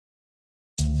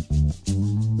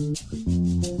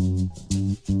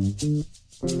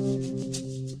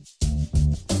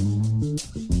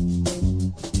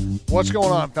What's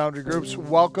going on, Foundry Groups?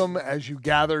 Welcome as you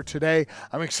gather today.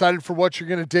 I'm excited for what you're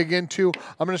going to dig into.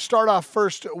 I'm going to start off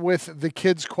first with the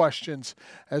kids' questions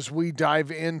as we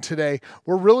dive in today.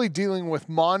 We're really dealing with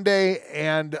Monday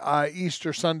and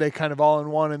Easter Sunday kind of all in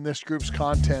one in this group's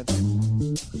content.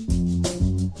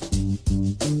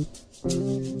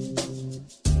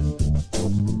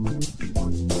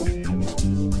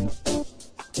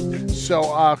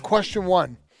 So question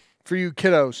one. For you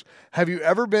kiddos, have you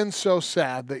ever been so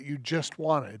sad that you just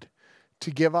wanted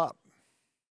to give up?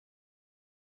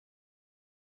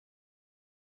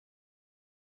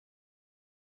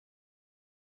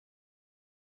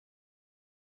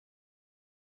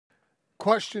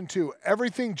 Question two,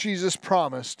 everything Jesus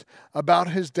promised about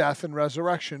his death and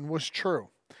resurrection was true.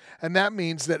 And that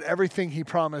means that everything he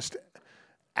promised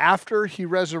after he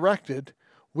resurrected,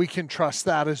 we can trust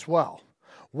that as well.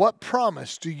 What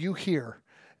promise do you hear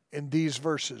in these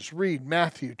verses? Read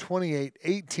Matthew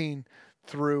 28:18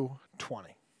 through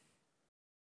 20.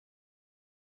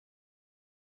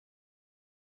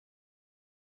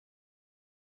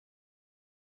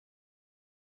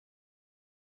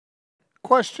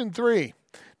 Question 3.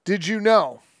 Did you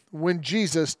know when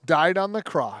Jesus died on the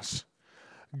cross,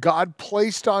 God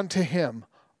placed onto him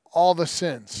all the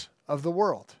sins of the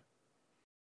world?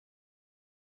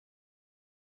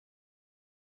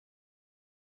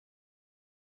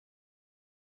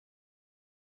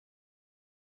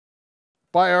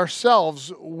 By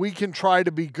ourselves, we can try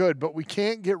to be good, but we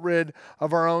can't get rid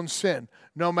of our own sin,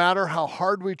 no matter how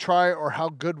hard we try or how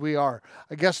good we are.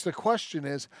 I guess the question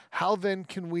is, how then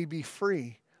can we be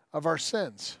free of our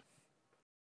sins?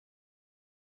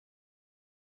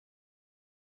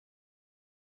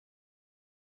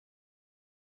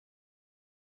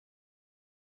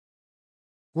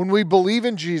 When we believe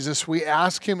in Jesus, we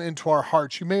ask him into our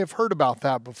hearts. You may have heard about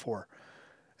that before.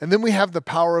 And then we have the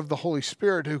power of the Holy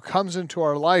Spirit who comes into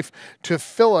our life to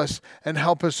fill us and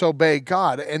help us obey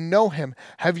God and know him.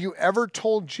 Have you ever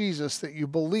told Jesus that you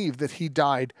believe that he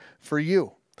died for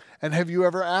you? And have you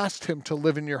ever asked him to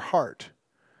live in your heart?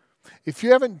 If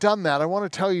you haven't done that, I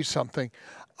want to tell you something.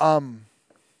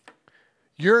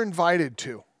 You're invited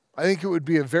to. I think it would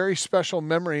be a very special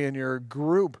memory in your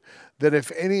group that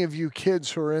if any of you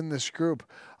kids who are in this group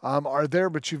are there,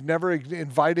 but you've never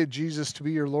invited Jesus to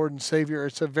be your Lord and Savior,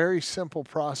 it's a very simple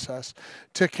process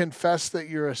to confess that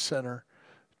you're a sinner,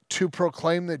 to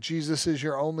proclaim that Jesus is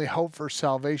your only hope for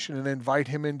salvation and invite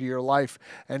him into your life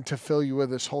and to fill you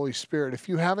with his Holy Spirit. If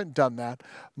you haven't done that,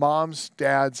 moms,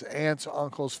 dads, aunts,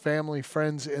 uncles, family,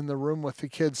 friends in the room with the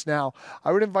kids now,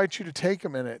 I would invite you to take a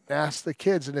minute and ask the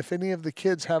kids. And if any of the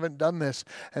kids haven't done this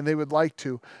and they would like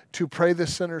to pray the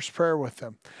sinner's prayer with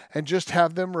them and just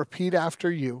have them repeat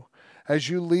after you as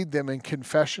you lead them in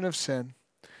confession of sin,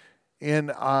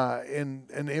 in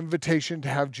an invitation to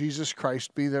have Jesus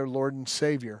Christ be their Lord and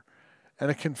Savior, and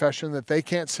a confession that they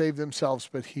can't save themselves,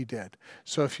 but he did.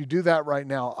 So if you do that right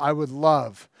now, I would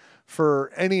love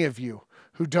for any of you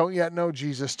who don't yet know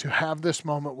Jesus to have this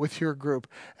moment with your group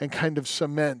and kind of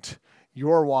cement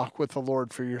your walk with the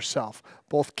Lord for yourself,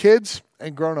 both kids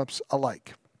and grown-ups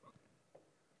alike.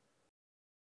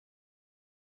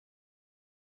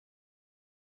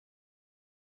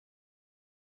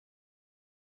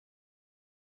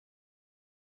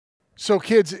 So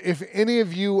kids, if any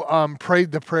of you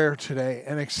prayed the prayer today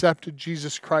and accepted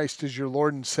Jesus Christ as your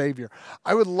Lord and Savior,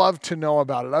 I would love to know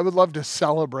about it. I would love to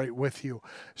celebrate with you.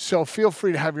 So feel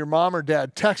free to have your mom or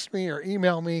dad text me or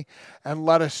email me and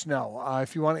let us know.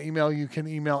 If you want to email, you can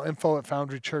email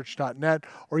info@foundrychurch.net,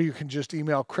 or you can just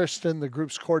email Kristen, the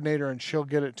group's coordinator, and she'll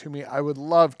get it to me. I would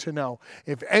love to know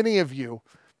if any of you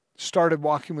started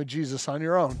walking with Jesus on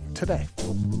your own today.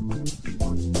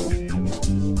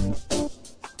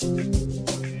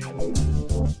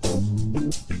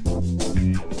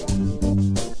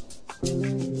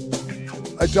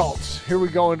 Adults, here we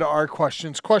go into our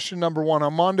questions. Question number one,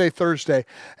 on Monday, Thursday,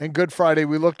 and Good Friday,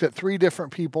 we looked at 3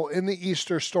 different people in the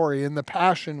Easter story, in the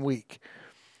Passion Week.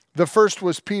 The first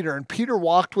was Peter, and Peter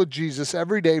walked with Jesus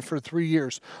every day for 3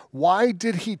 years. Why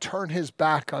did he turn his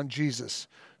back on Jesus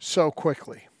so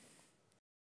quickly?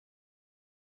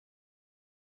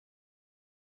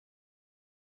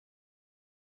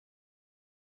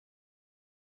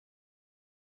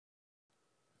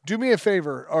 Do me a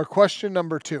favor, or question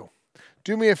number 2.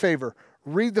 Do me a favor,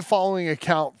 read the following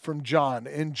account from John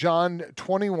in John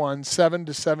 21,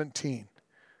 7-17.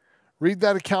 Read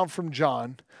that account from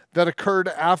John that occurred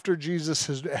after Jesus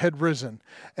had risen,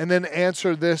 and then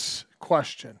answer this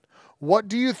question. What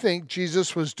do you think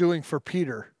Jesus was doing for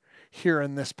Peter here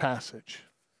in this passage.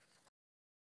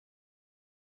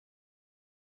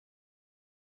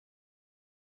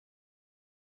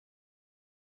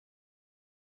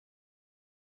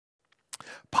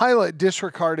 Pilate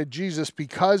disregarded Jesus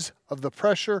because of the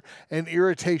pressure and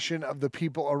irritation of the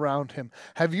people around him.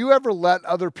 Have you ever let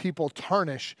other people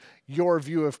tarnish your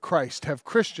view of Christ? Have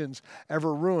Christians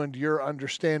ever ruined your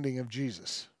understanding of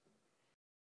Jesus?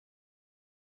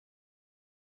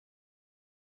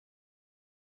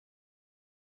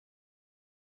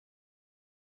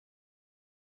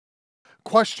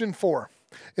 Question 4.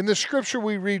 In the scripture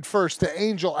we read first, the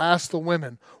angel asked the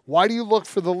women, "Why do you look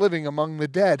for the living among the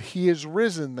dead? He is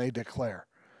risen," they declare.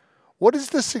 What is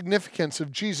the significance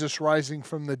of Jesus rising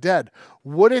from the dead?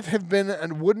 Would it have been,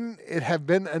 and wouldn't it have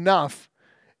been enough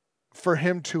for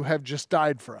him to have just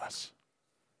died for us?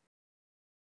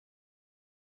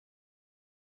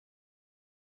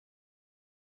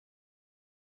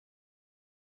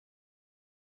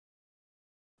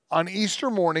 On Easter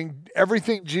morning,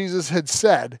 everything Jesus had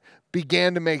said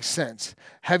began to make sense.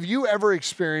 Have you ever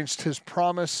experienced his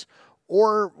promise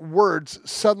or words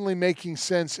suddenly making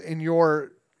sense in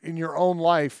your own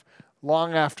life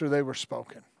long after they were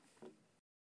spoken?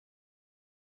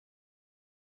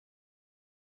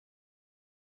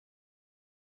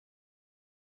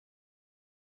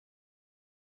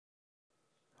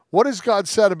 What has God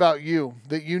said about you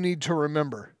that you need to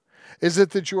remember? Is it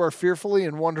that you are fearfully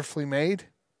and wonderfully made?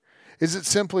 Is it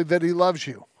simply that he loves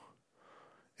you?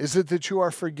 Is it that you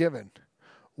are forgiven?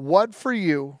 What for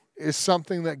you is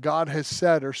something that God has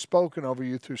said or spoken over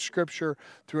you through Scripture,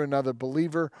 through another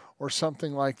believer, or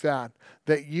something like that,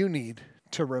 that you need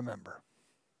to remember?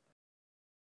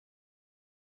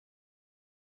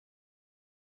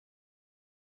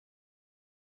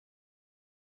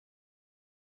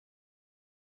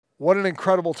 What an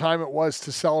incredible time it was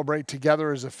to celebrate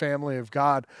together as a family of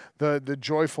God the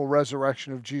joyful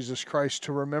resurrection of Jesus Christ,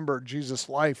 to remember Jesus'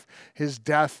 life, his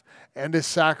death, and his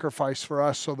sacrifice for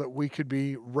us so that we could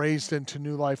be raised into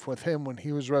new life with him when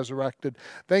he was resurrected.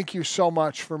 Thank you so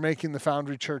much for making the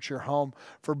Foundry Church your home,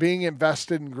 for being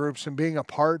invested in groups and being a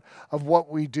part of what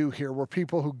we do here. We're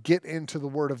people who get into the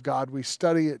Word of God, we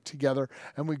study it together,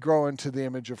 and we grow into the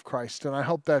image of Christ. And I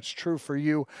hope that's true for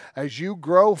you as you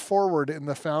grow forward in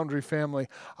the Foundry family.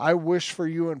 I wish for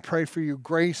you and pray for you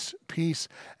grace, peace,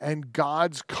 and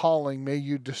God's calling. May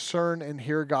you discern and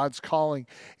hear God's calling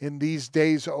in these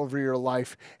days over your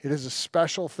life. It is a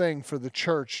special thing for the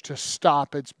church to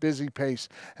stop its busy pace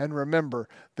and remember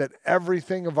that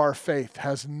everything of our faith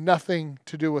has nothing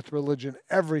to do with religion.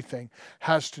 Everything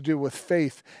has to do with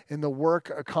faith in the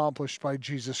work accomplished by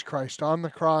Jesus Christ on the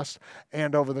cross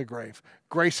and over the grave.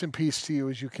 Grace and peace to you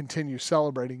as you continue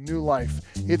celebrating new life.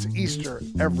 It's Easter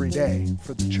every day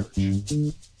for the church.